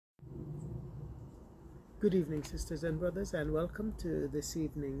Good evening, sisters and brothers, and welcome to this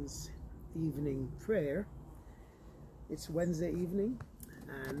evening's evening prayer. It's Wednesday evening,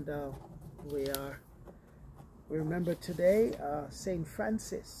 and we remember today Saint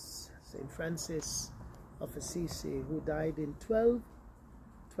Francis of Assisi, who died in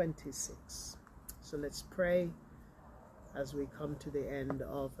 1226. So let's pray as we come to the end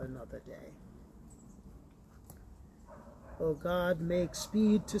of another day. O God, make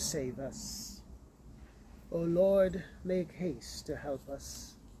speed to save us. O Lord, make haste to help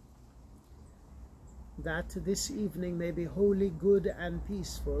us, that this evening may be wholly good and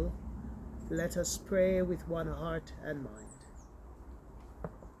peaceful. Let us pray with one heart and mind.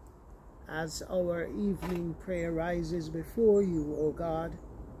 As our evening prayer rises before you, O God,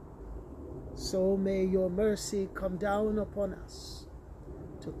 so may your mercy come down upon us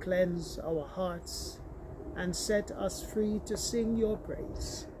to cleanse our hearts and set us free to sing your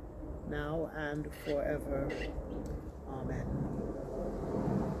praise, now and forever. Amen.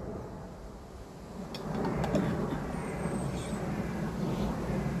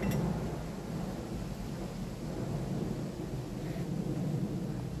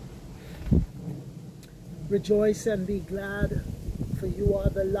 Rejoice and be glad, for you are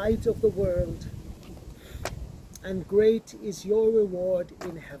the light of the world, and great is your reward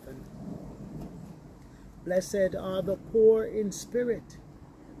in heaven. Blessed are the poor in spirit,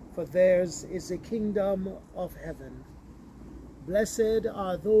 for theirs is the kingdom of heaven. Blessed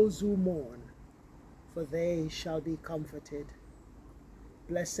are those who mourn, for they shall be comforted.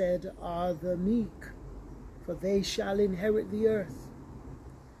 Blessed are the meek, for they shall inherit the earth.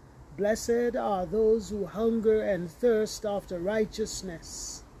 Blessed are those who hunger and thirst after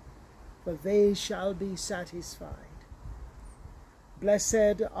righteousness, for they shall be satisfied.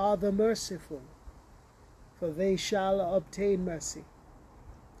 Blessed are the merciful, for they shall obtain mercy.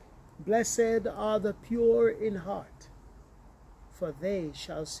 Blessed are the pure in heart, for they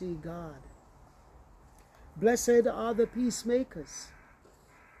shall see God. Blessed are the peacemakers,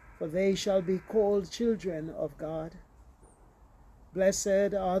 for they shall be called children of God.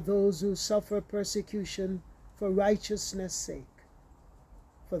 Blessed are those who suffer persecution for righteousness' sake,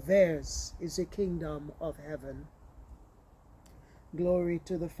 for theirs is the kingdom of heaven. Glory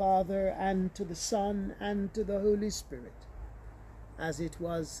to the Father, and to the Son, and to the Holy Spirit, as it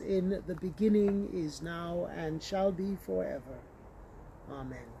was in the beginning, is now, and shall be forever.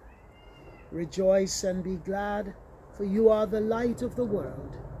 Amen. Rejoice and be glad, for you are the light of the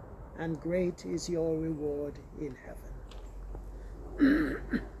world, and great is your reward in heaven.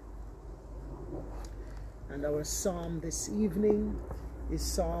 And our psalm this evening is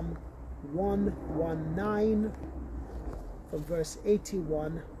Psalm 119, from verse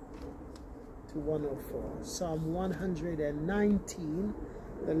 81 to 104. Psalm 119,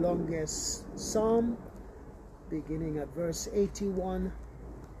 the longest psalm, beginning at verse 81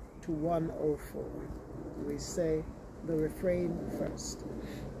 to 104. We say the refrain first.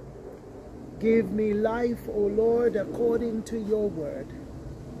 Give me life, O Lord, according to your word.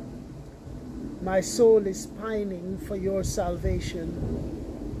 My soul is pining for your salvation.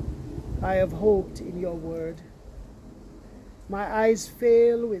 I have hoped in your word. My eyes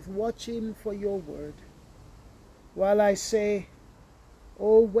fail with watching for your word, while I say,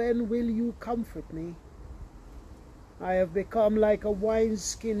 oh, when will you comfort me? I have become like a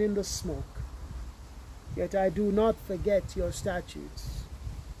wineskin in the smoke, yet I do not forget your statutes.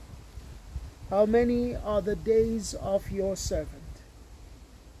 How many are the days of your servant?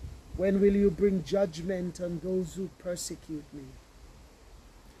 When will you bring judgment on those who persecute me?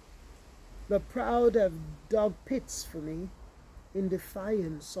 The proud have dug pits for me in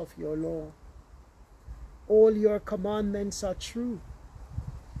defiance of your law. All your commandments are true.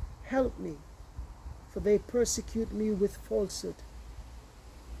 Help me, for they persecute me with falsehood.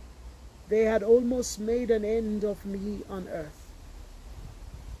 They had almost made an end of me on earth,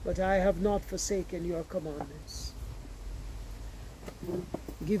 but I have not forsaken your commandments.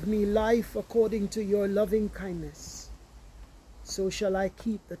 Give me life according to your loving kindness, so shall I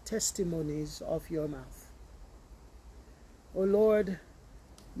keep the testimonies of your mouth. O Lord,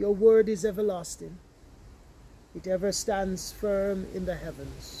 your word is everlasting. It ever stands firm in the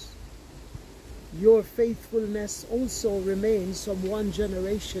heavens. Your faithfulness also remains from one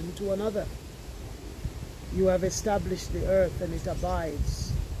generation to another. You have established the earth, and it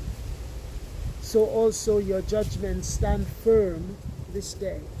abides. So also your judgments stand firm this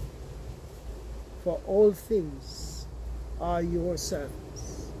day, for all things are your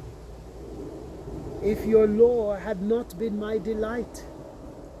servants. If your law had not been my delight,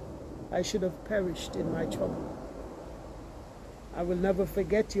 I should have perished in my trouble. I will never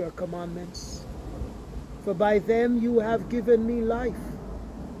forget your commandments. for by them you have given me life.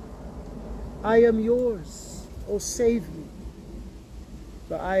 I am yours, O save me,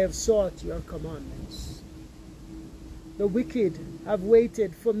 for I have sought your commandments. The wicked have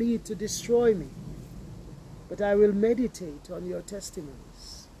waited for me to destroy me, but I will meditate on your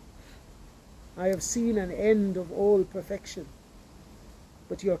testimonies. I have seen an end of all perfection,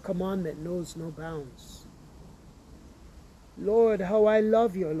 but your commandment knows no bounds. Lord, how I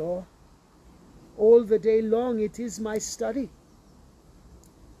love your law. All the day long it is my study.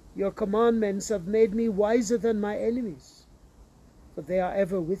 Your commandments have made me wiser than my enemies, for they are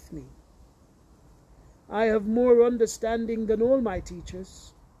ever with me. I have more understanding than all my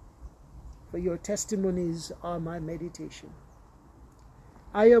teachers, for your testimonies are my meditation.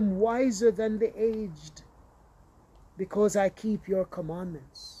 I am wiser than the aged, because I keep your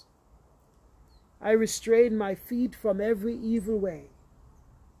commandments. I restrain my feet from every evil way,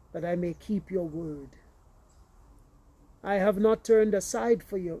 that I may keep your word. I have not turned aside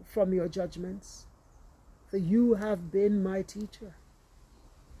from your judgments, for you have been my teacher.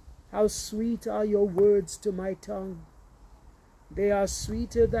 How sweet are your words to my tongue. They are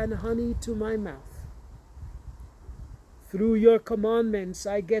sweeter than honey to my mouth. Through your commandments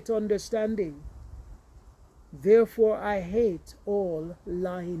I get understanding. Therefore I hate all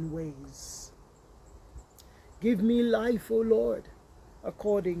lying ways. Give me life, O Lord,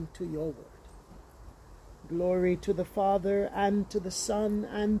 according to your word. Glory to the Father, and to the Son,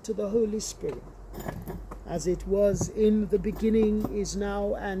 and to the Holy Spirit, as it was in the beginning, is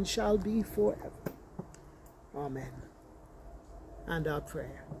now, and shall be forever. Amen. And our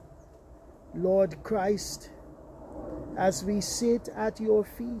prayer. Lord Christ, as we sit at your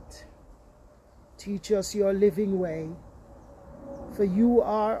feet, teach us your living way, for you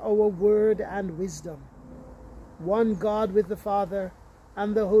are our word and wisdom, one God with the Father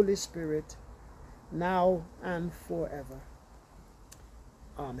and the Holy Spirit, now and forever.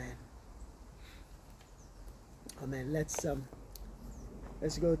 Amen. Amen. Let's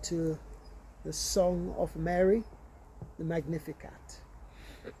go to the Song of Mary, the Magnificat.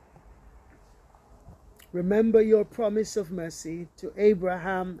 Remember your promise of mercy to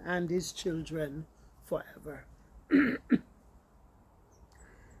Abraham and his children forever.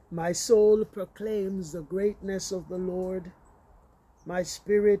 My soul proclaims the greatness of the Lord. My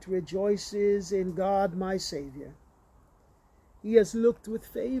spirit rejoices in God my Savior. He has looked with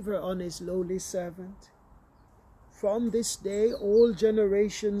favor on his lowly servant. From this day all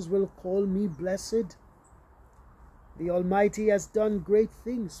generations will call me blessed. The Almighty has done great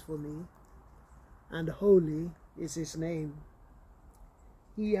things for me, and holy is his name.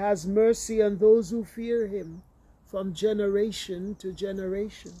 He has mercy on those who fear him from generation to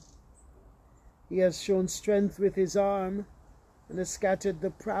generation. He has shown strength with his arm, and has scattered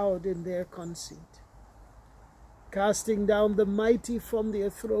the proud in their conceit, casting down the mighty from their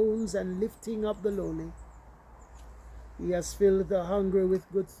thrones and lifting up the lowly. He has filled the hungry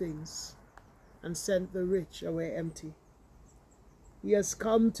with good things and sent the rich away empty. He has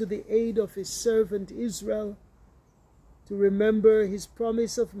come to the aid of his servant Israel to remember his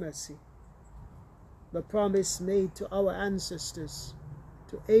promise of mercy, the promise made to our ancestors,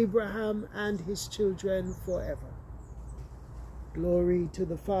 to Abraham and his children forever. Glory to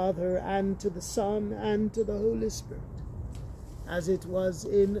the Father, and to the Son, and to the Holy Spirit, as it was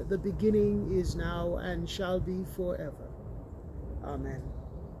in the beginning, is now, and shall be forever. Amen.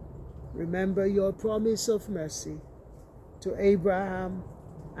 Remember your promise of mercy to Abraham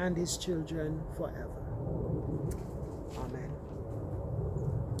and his children forever. Amen.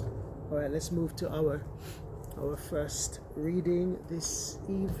 All right, let's move to our first reading this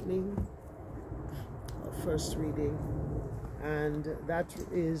evening. Our first reading, and that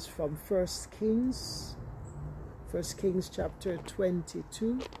is from 1 Kings chapter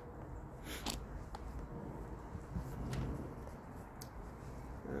 22.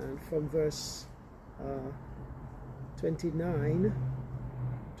 And from verse 29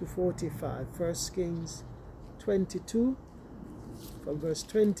 to 45. 1 Kings 22, from verse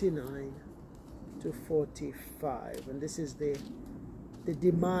 29 to 45. And this is the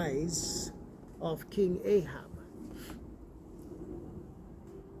demise of King Ahab.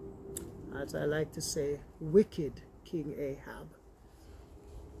 As I like to say, wicked King Ahab,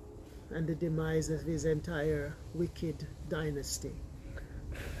 and the demise of his entire wicked dynasty.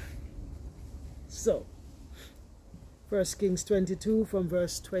 So, 1 Kings 22 from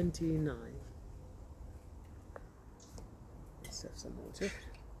verse 29. Let's have some water.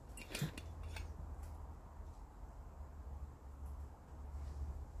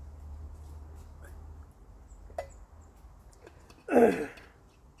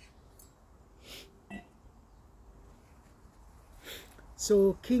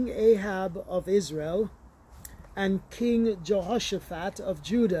 So King Ahab of Israel and King Jehoshaphat of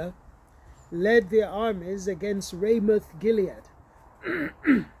Judah led their armies against Ramoth Gilead.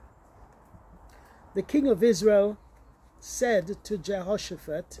 The king of Israel said to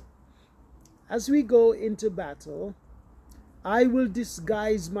Jehoshaphat, "As we go into battle, I will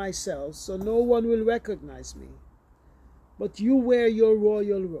disguise myself so no one will recognize me, but you wear your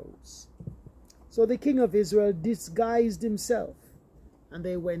royal robes." So the king of Israel disguised himself, and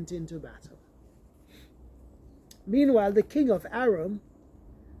they went into battle. Meanwhile, the king of Aram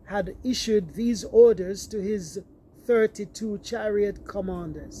had issued these orders to his 32 chariot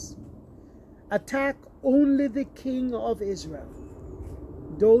commanders: "Attack only the king of Israel.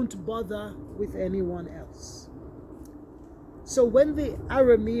 Don't bother with anyone else." So when the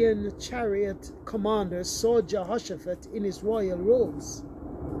Aramean chariot commanders saw Jehoshaphat in his royal robes,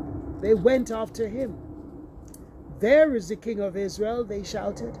 they went after him. "There is the king of Israel," they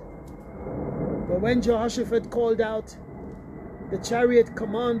shouted. But when Jehoshaphat called out, the chariot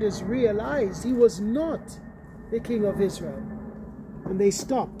commanders realized he was not the king of Israel, and they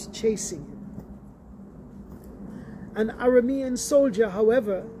stopped chasing him. An Aramean soldier,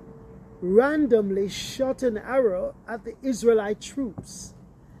 however, randomly shot an arrow at the Israelite troops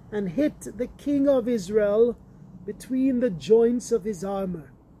and hit the king of Israel between the joints of his armor.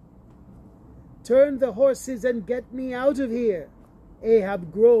 "Turn the horses and get me out of here,"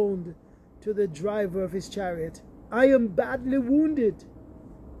 Ahab groaned to the driver of his chariot. "I am badly wounded."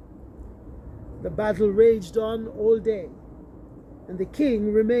 The battle raged on all day, and the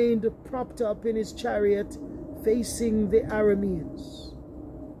king remained propped up in his chariot facing the Arameans.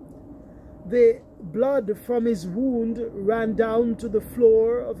 The blood from his wound ran down to the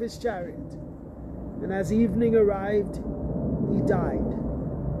floor of his chariot, and as evening arrived, he died.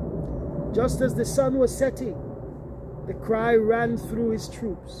 Just as the sun was setting, the cry ran through his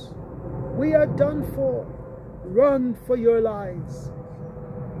troops, "We are done for! Run for your lives!"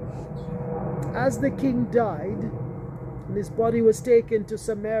 As the king died, and his body was taken to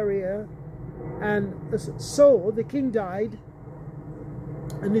Samaria, and so the king died,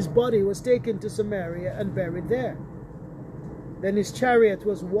 and his body was taken to Samaria and buried there. Then his chariot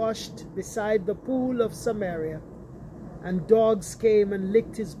was washed beside the pool of Samaria, and dogs came and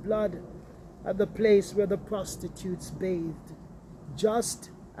licked his blood at the place where the prostitutes bathed, just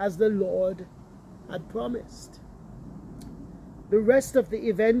as the Lord had promised. The rest of the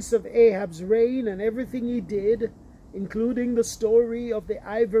events of Ahab's reign and everything he did, including the story of the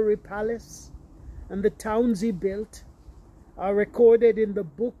ivory palace and the towns he built, are recorded in the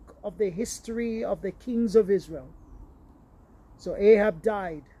book of the history of the kings of Israel. So Ahab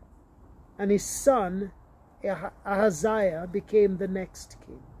died, and his son Ahaziah became the next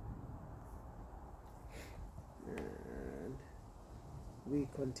king. And we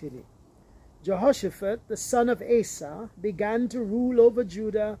continue. Jehoshaphat, the son of Asa, began to rule over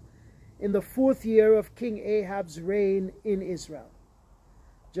Judah in the 4th year of King Ahab's reign in Israel.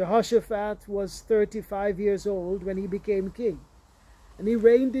 Jehoshaphat was 35 years old when he became king, and he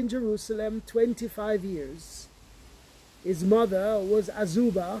reigned in Jerusalem 25 years. His mother was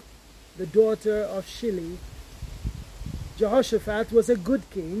Azubah, the daughter of Shili. Jehoshaphat was a good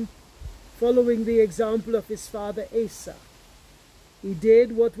king, following the example of his father Asa. He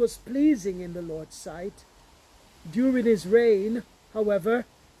did what was pleasing in the Lord's sight. During his reign, however,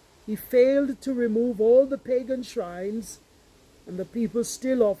 he failed to remove all the pagan shrines, and the people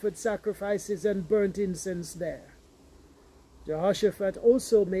still offered sacrifices and burnt incense there. Jehoshaphat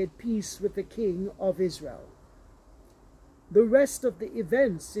also made peace with the king of Israel. The rest of the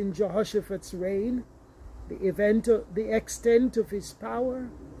events in Jehoshaphat's reign, the extent of his power,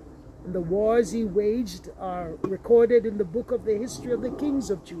 and the wars he waged are recorded in the book of the history of the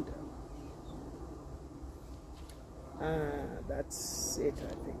kings of Judah. That's it,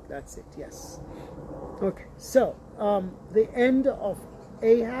 I think. That's it, yes. Okay, so the end of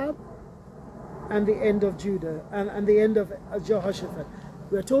Ahab and the end of Judah and the end of Jehoshaphat.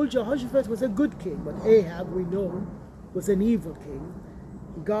 We're told Jehoshaphat was a good king, but Ahab, we know, was an evil king.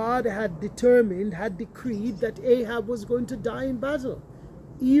 God had decreed that Ahab was going to die in battle,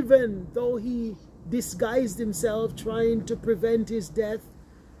 even though he disguised himself trying to prevent his death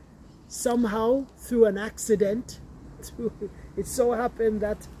somehow through an accident. It so happened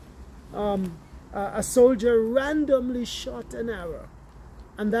that a soldier randomly shot an arrow,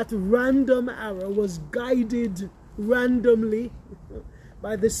 and that random arrow was guided randomly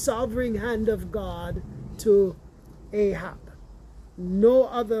by the sovereign hand of God to Ahab. No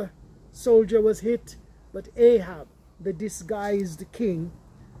other soldier was hit, but Ahab, the disguised king,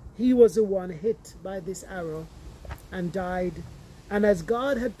 he was the one hit by this arrow and died And as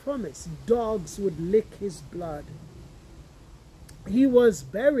God had promised, dogs would lick his blood. He was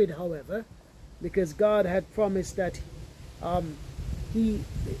buried, however, because God had promised that he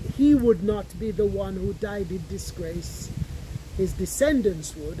would not be the one who died in disgrace. His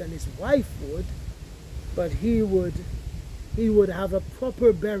descendants would, and his wife would, but he would have a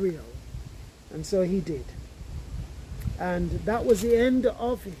proper burial. And so he did. And that was the end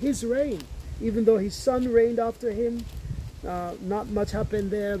of his reign. Even though his son reigned after him, not much happened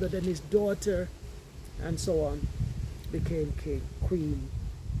there, but then his daughter and so on became queen.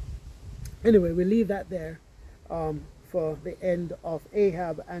 Anyway, we leave that there for the end of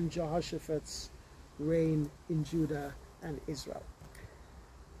Ahab and Jehoshaphat's reign in Judah and Israel.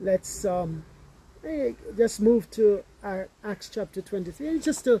 Let's just move to our Acts chapter 23. And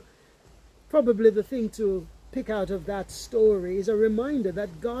just to, probably the thing to pick out of that story is a reminder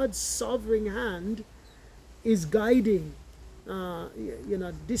that God's sovereign hand is guiding.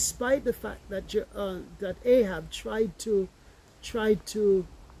 Despite the fact that Ahab tried to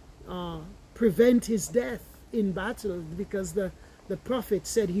prevent his death in battle, because the prophet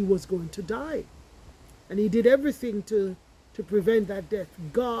said he was going to die, and he did everything to prevent that death,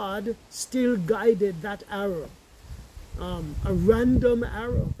 God still guided that arrow, a random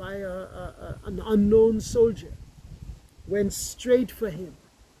arrow by an unknown soldier, went straight for him.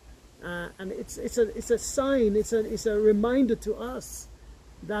 And it's a sign, it's a reminder to us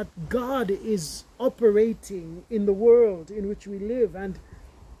that God is operating in the world in which we live, and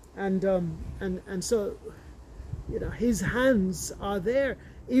so his hands are there.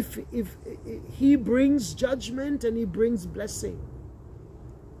 If he brings judgment and he brings blessing,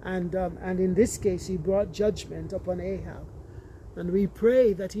 and in this case he brought judgment upon Ahab, and we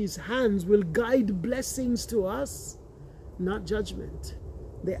pray that his hands will guide blessings to us, not judgment.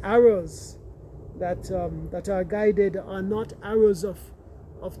 The arrows that are guided are not arrows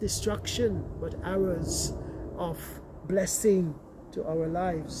of destruction, but arrows of blessing to our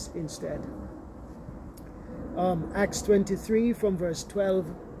lives instead. Acts 23 from verse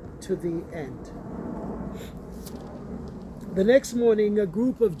 12 to the end. The next morning, a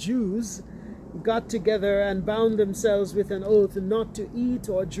group of Jews got together and bound themselves with an oath not to eat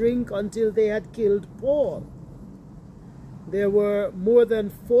or drink until they had killed Paul. There were more than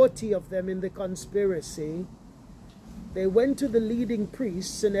 40 of them in the conspiracy. They went to the leading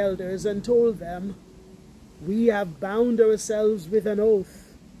priests and elders and told them, "We have bound ourselves with an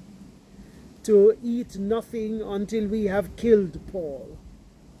oath to eat nothing until we have killed Paul.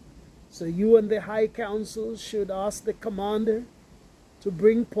 So you and the high council should ask the commander to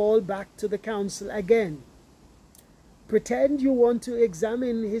bring Paul back to the council again. Pretend you want to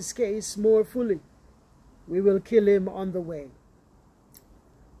examine his case more fully. We will kill him on the way."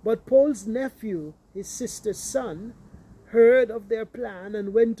 But Paul's nephew, his sister's son, heard of their plan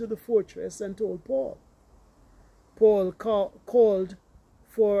and went to the fortress and told Paul. Paul called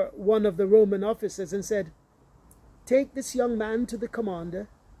for one of the Roman officers and said, "Take this young man to the commander.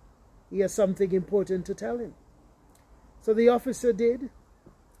 He has something important to tell him." So the officer did,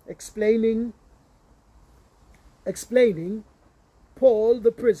 explaining, "Paul,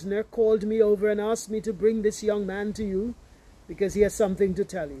 the prisoner, called me over and asked me to bring this young man to you because he has something to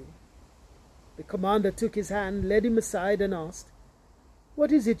tell you." The commander took his hand, led him aside, and asked,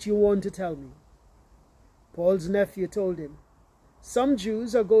 "What is it you want to tell me?" Paul's nephew told him, "Some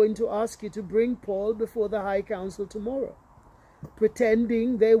Jews are going to ask you to bring Paul before the high council tomorrow,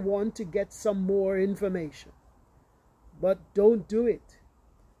 pretending they want to get some more information. But don't do it.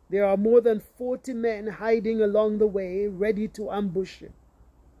 There are more than 40 men hiding along the way, ready to ambush him.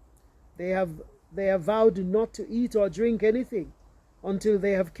 They have vowed not to eat or drink anything until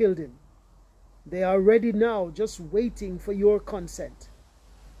they have killed him. They are ready now, just waiting for your consent.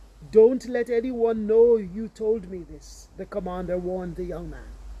 Don't let anyone know you told me this," the commander warned the young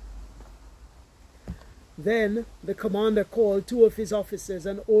man. Then the commander called 2 of his officers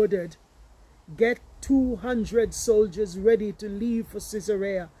and ordered, "Get 200 soldiers ready to leave for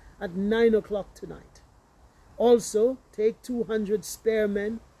Caesarea at 9 o'clock tonight. Also, take 200 spare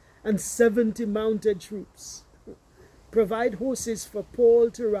men and 70 mounted troops. Provide horses for Paul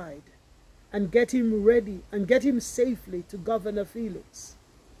to ride, and get him ready and get him safely to Governor Felix."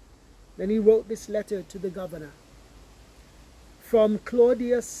 Then he wrote this letter to the governor. "From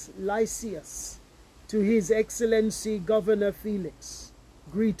Claudius Lysias to His Excellency Governor Felix,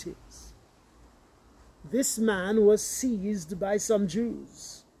 greetings. This man was seized by some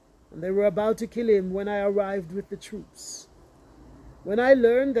Jews, and they were about to kill him when I arrived with the troops. When I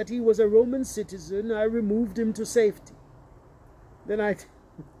learned that he was a Roman citizen, I removed him to safety. Then I..."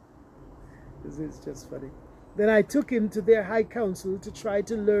 This is just funny. Then I took him to their high council to try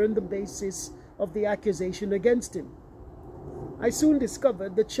to learn the basis of the accusation against him. I soon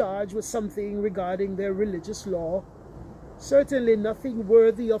discovered the charge was something regarding their religious law, certainly nothing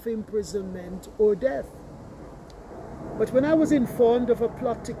worthy of imprisonment or death. But when I was informed of a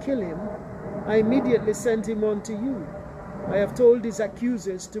plot to kill him, I immediately sent him on to you. I have told his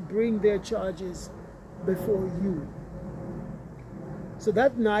accusers to bring their charges before you. So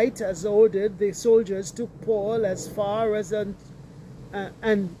that night, as ordered, the soldiers took Paul as far as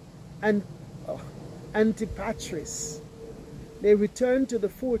Antipatris. They returned to the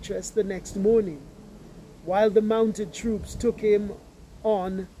fortress the next morning, while the mounted troops took him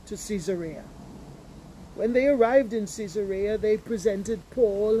on to Caesarea. When they arrived in Caesarea, they presented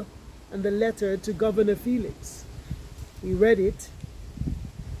Paul and the letter to Governor Felix. He read it,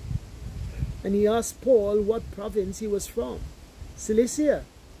 and he asked Paul what province he was from. Cilicia,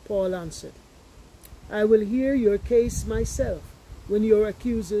 Paul answered. I will hear your case myself when your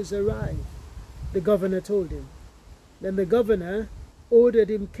accusers arrive, the governor told him. Then the governor ordered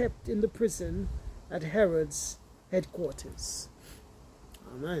him kept in the prison at Herod's headquarters.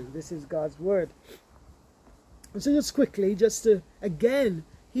 Amen. This is God's word. So just quickly, just to, again,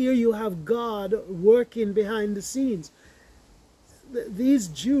 here you have God working behind the scenes. These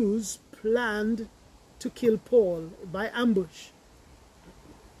Jews planned to kill Paul by ambush.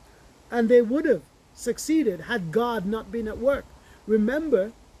 And they would have succeeded had God not been at work.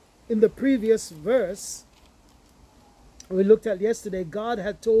 Remember, in the previous verse we looked at yesterday, God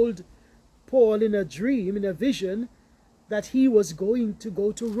had told Paul in a dream, in a vision, that he was going to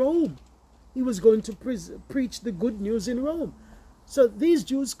go to Rome. He was going to preach the good news in Rome. So these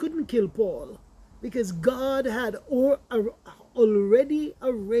Jews couldn't kill Paul because God had already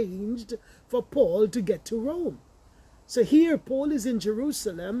arranged for Paul to get to Rome. So here Paul is in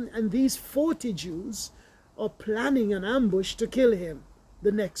Jerusalem, and these 40 Jews are planning an ambush to kill him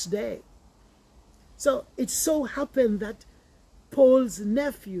the next day. So it so happened that Paul's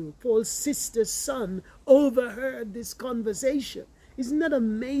nephew, Paul's sister's son, overheard this conversation. Isn't that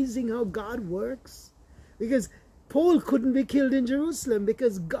amazing how God works? Because Paul couldn't be killed in Jerusalem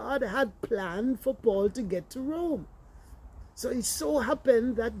because God had planned for Paul to get to Rome. So it so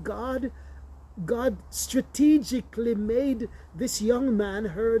happened that God strategically made this young man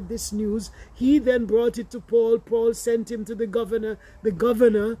heard this news. He then brought it to Paul. Paul sent him to the governor. The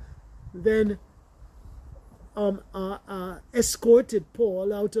governor then escorted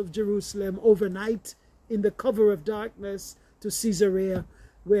Paul out of Jerusalem overnight in the cover of darkness to Caesarea,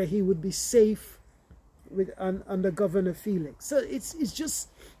 where he would be safe under Governor Felix. So it's just,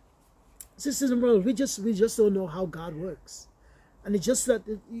 sisters and brothers, we just don't know how God works. And it's just that,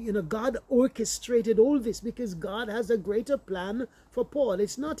 God orchestrated all this because God has a greater plan for Paul.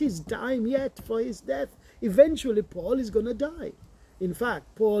 It's not his time yet for his death. Eventually, Paul is going to die. In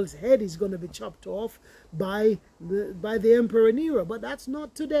fact, Paul's head is going to be chopped off by the Emperor Nero. But that's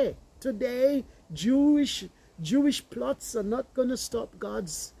not today. Today, Jewish plots are not going to stop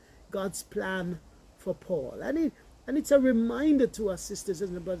God's plan for Paul. And it's a reminder to us, sisters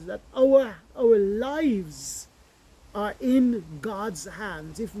and brothers, that our lives are in God's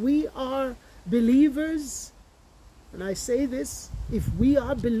hands. If we are believers, and I say this, if we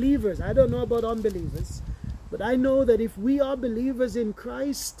are believers, I don't know about unbelievers, but I know that if we are believers in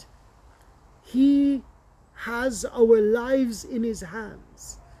Christ, He has our lives in His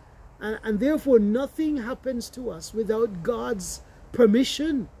hands. And therefore nothing happens to us without God's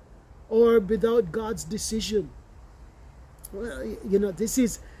permission or without God's decision. Well, this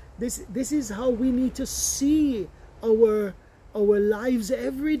is how we need to see our lives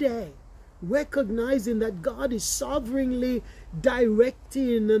every day, recognizing that God is sovereignly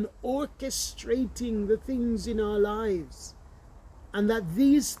directing and orchestrating the things in our lives, and that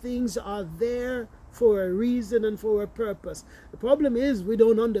these things are there for a reason and for a purpose. The problem is we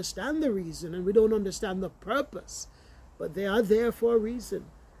don't understand the reason and we don't understand the purpose, but they are there for a reason,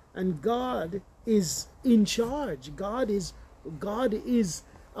 and God is in charge. God is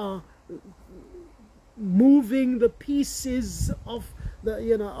moving the pieces of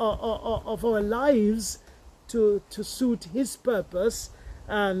of our lives to suit His purpose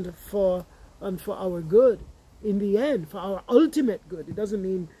and for our good in the end, for our ultimate good. It doesn't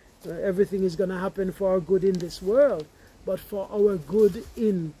mean everything is going to happen for our good in this world, but for our good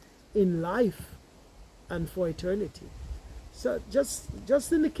in life and for eternity. So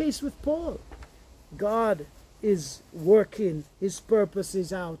just in the case with Paul, God is working His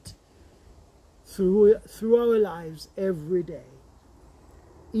purposes out through our lives every day,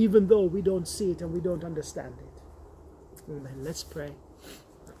 even though we don't see it and we don't understand it. Amen. Let's pray.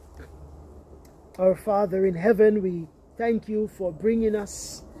 Our Father in heaven, we thank you for bringing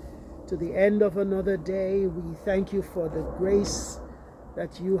us to the end of another day. We thank you for the grace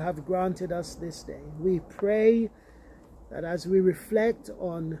that you have granted us this day. We pray that as we reflect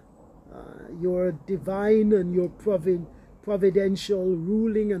on your divine and your providential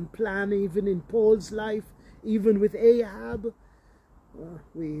ruling and plan, even in Paul's life, even with Ahab,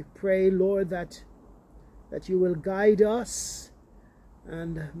 we pray, Lord, that you will guide us,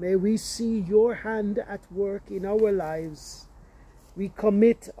 and may we see your hand at work in our lives. We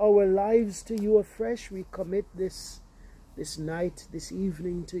commit our lives to you afresh. We commit this night, this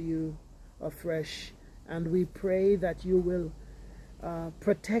evening to you afresh. And we pray that you will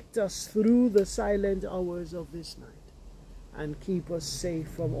protect us through the silent hours of this night and keep us safe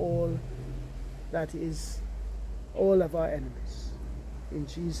from all of our enemies. In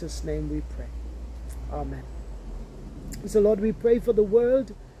Jesus' name we pray. Amen. So Lord, we pray for the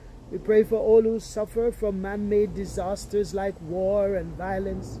world. We pray for all who suffer from man-made disasters like war and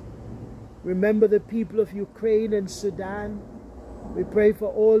violence. Remember the people of Ukraine and Sudan. We pray for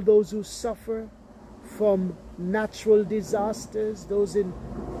all those who suffer from natural disasters, those in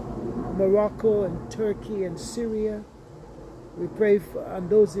Morocco and Turkey and Syria. We pray for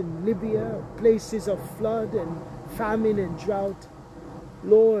those in Libya, places of flood and famine and drought.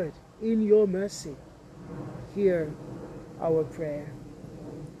 Lord, in your mercy, hear our prayer.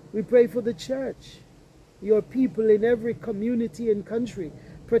 We pray for the church, your people in every community and country.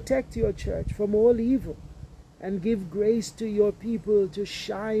 Protect your church from all evil and give grace to your people to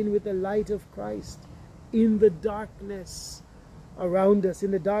shine with the light of Christ in the darkness around us,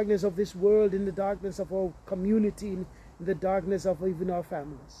 in the darkness of this world, in the darkness of our community, in the darkness of even our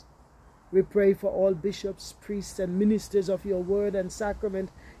families. We pray for all bishops, priests, and ministers of your word and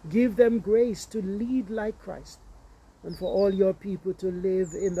sacrament. Give them grace to lead like Christ, and for all your people to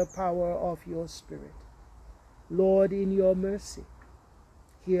live in the power of your Spirit. Lord, in your mercy,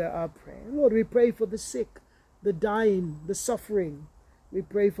 hear our prayer. Lord, we pray for the sick, the dying, the suffering. We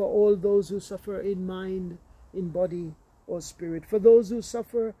pray for all those who suffer in mind, in body, or spirit. For those who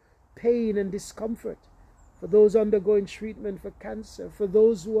suffer pain and discomfort. For those undergoing treatment for cancer. For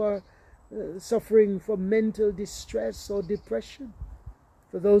those who are suffering from mental distress or depression.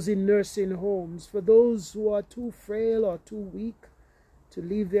 For those in nursing homes. For those who are too frail or too weak to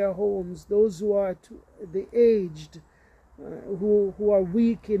leave their homes. Those who are the aged, who are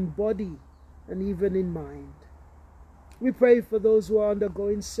weak in body and even in mind. We pray for those who are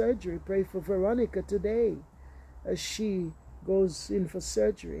undergoing surgery. Pray for Veronica today as she goes in for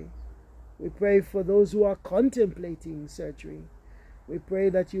surgery. We pray for those who are contemplating surgery. We pray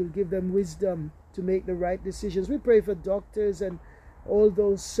that you'll give them wisdom to make the right decisions. We pray for doctors and all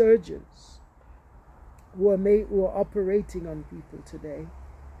those surgeons who are operating on people today.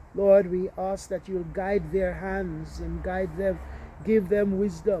 Lord, we ask that you'll guide their hands and guide them, give them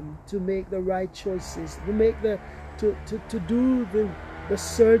wisdom to make the right choices, to do the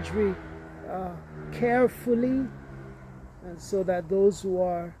surgery carefully, and so that those who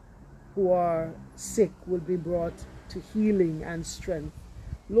are sick will be brought to healing and strength.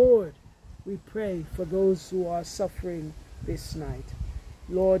 Lord, we pray for those who are suffering this night.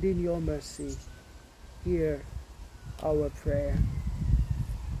 Lord, in your mercy, hear our prayer.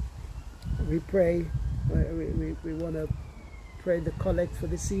 We pray, we want to pray the collect for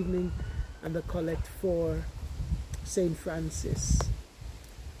this evening and the collect for St. Francis.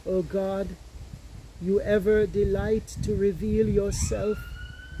 O God, you ever delight to reveal yourself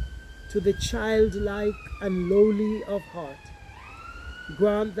to the childlike and lowly of heart.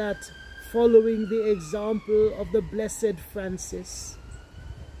 Grant that, following the example of the Blessed Francis,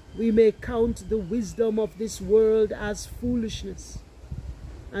 we may count the wisdom of this world as foolishness,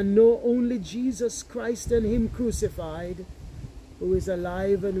 and know only Jesus Christ and him crucified, who is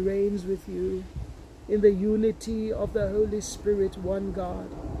alive and reigns with you in the unity of the Holy Spirit, one God,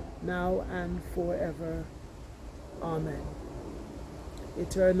 now and forever. Amen.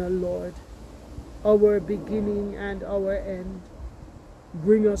 Eternal Lord, our beginning and our end,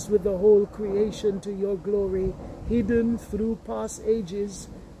 bring us with the whole creation to your glory, hidden through past ages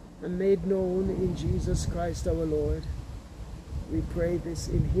and made known in Jesus Christ our Lord. We pray this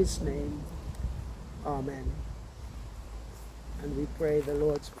in his name. Amen. And we pray the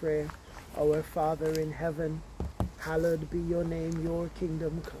Lord's Prayer. Our Father in heaven, hallowed be your name, your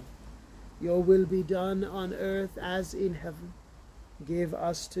kingdom come. Your will be done on earth as in heaven. Give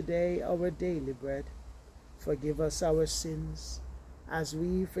us today our daily bread. Forgive us our sins, as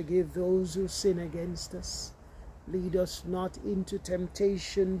we forgive those who sin against us. Lead us not into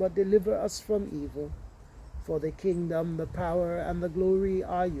temptation, but deliver us from evil. For the kingdom, the power, and the glory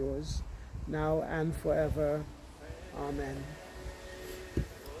are yours, now and forever. Amen.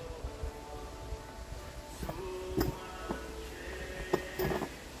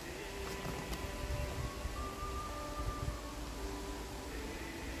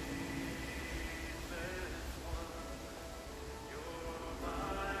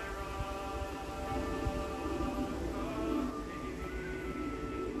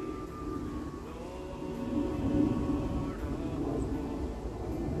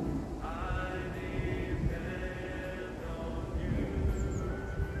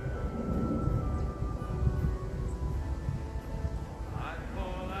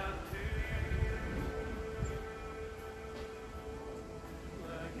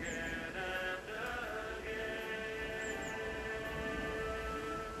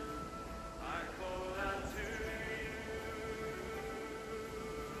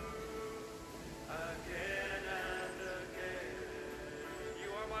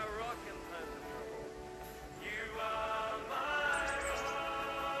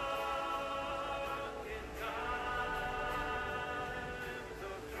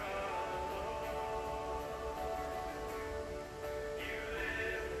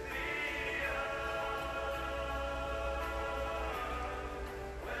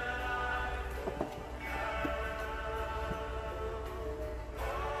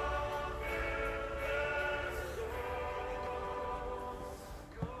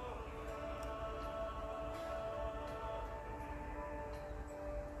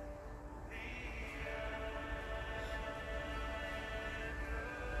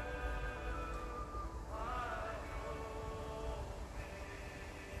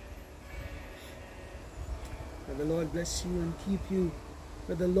 May the Lord bless you and keep you.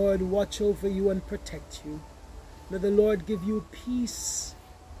 May the Lord watch over you and protect you. May the Lord give you peace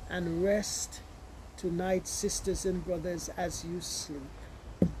and rest tonight, sisters and brothers, as you sleep.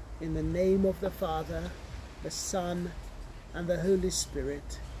 In the name of the Father, the Son, and the Holy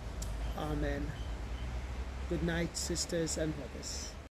Spirit. Amen. Good night, sisters and brothers.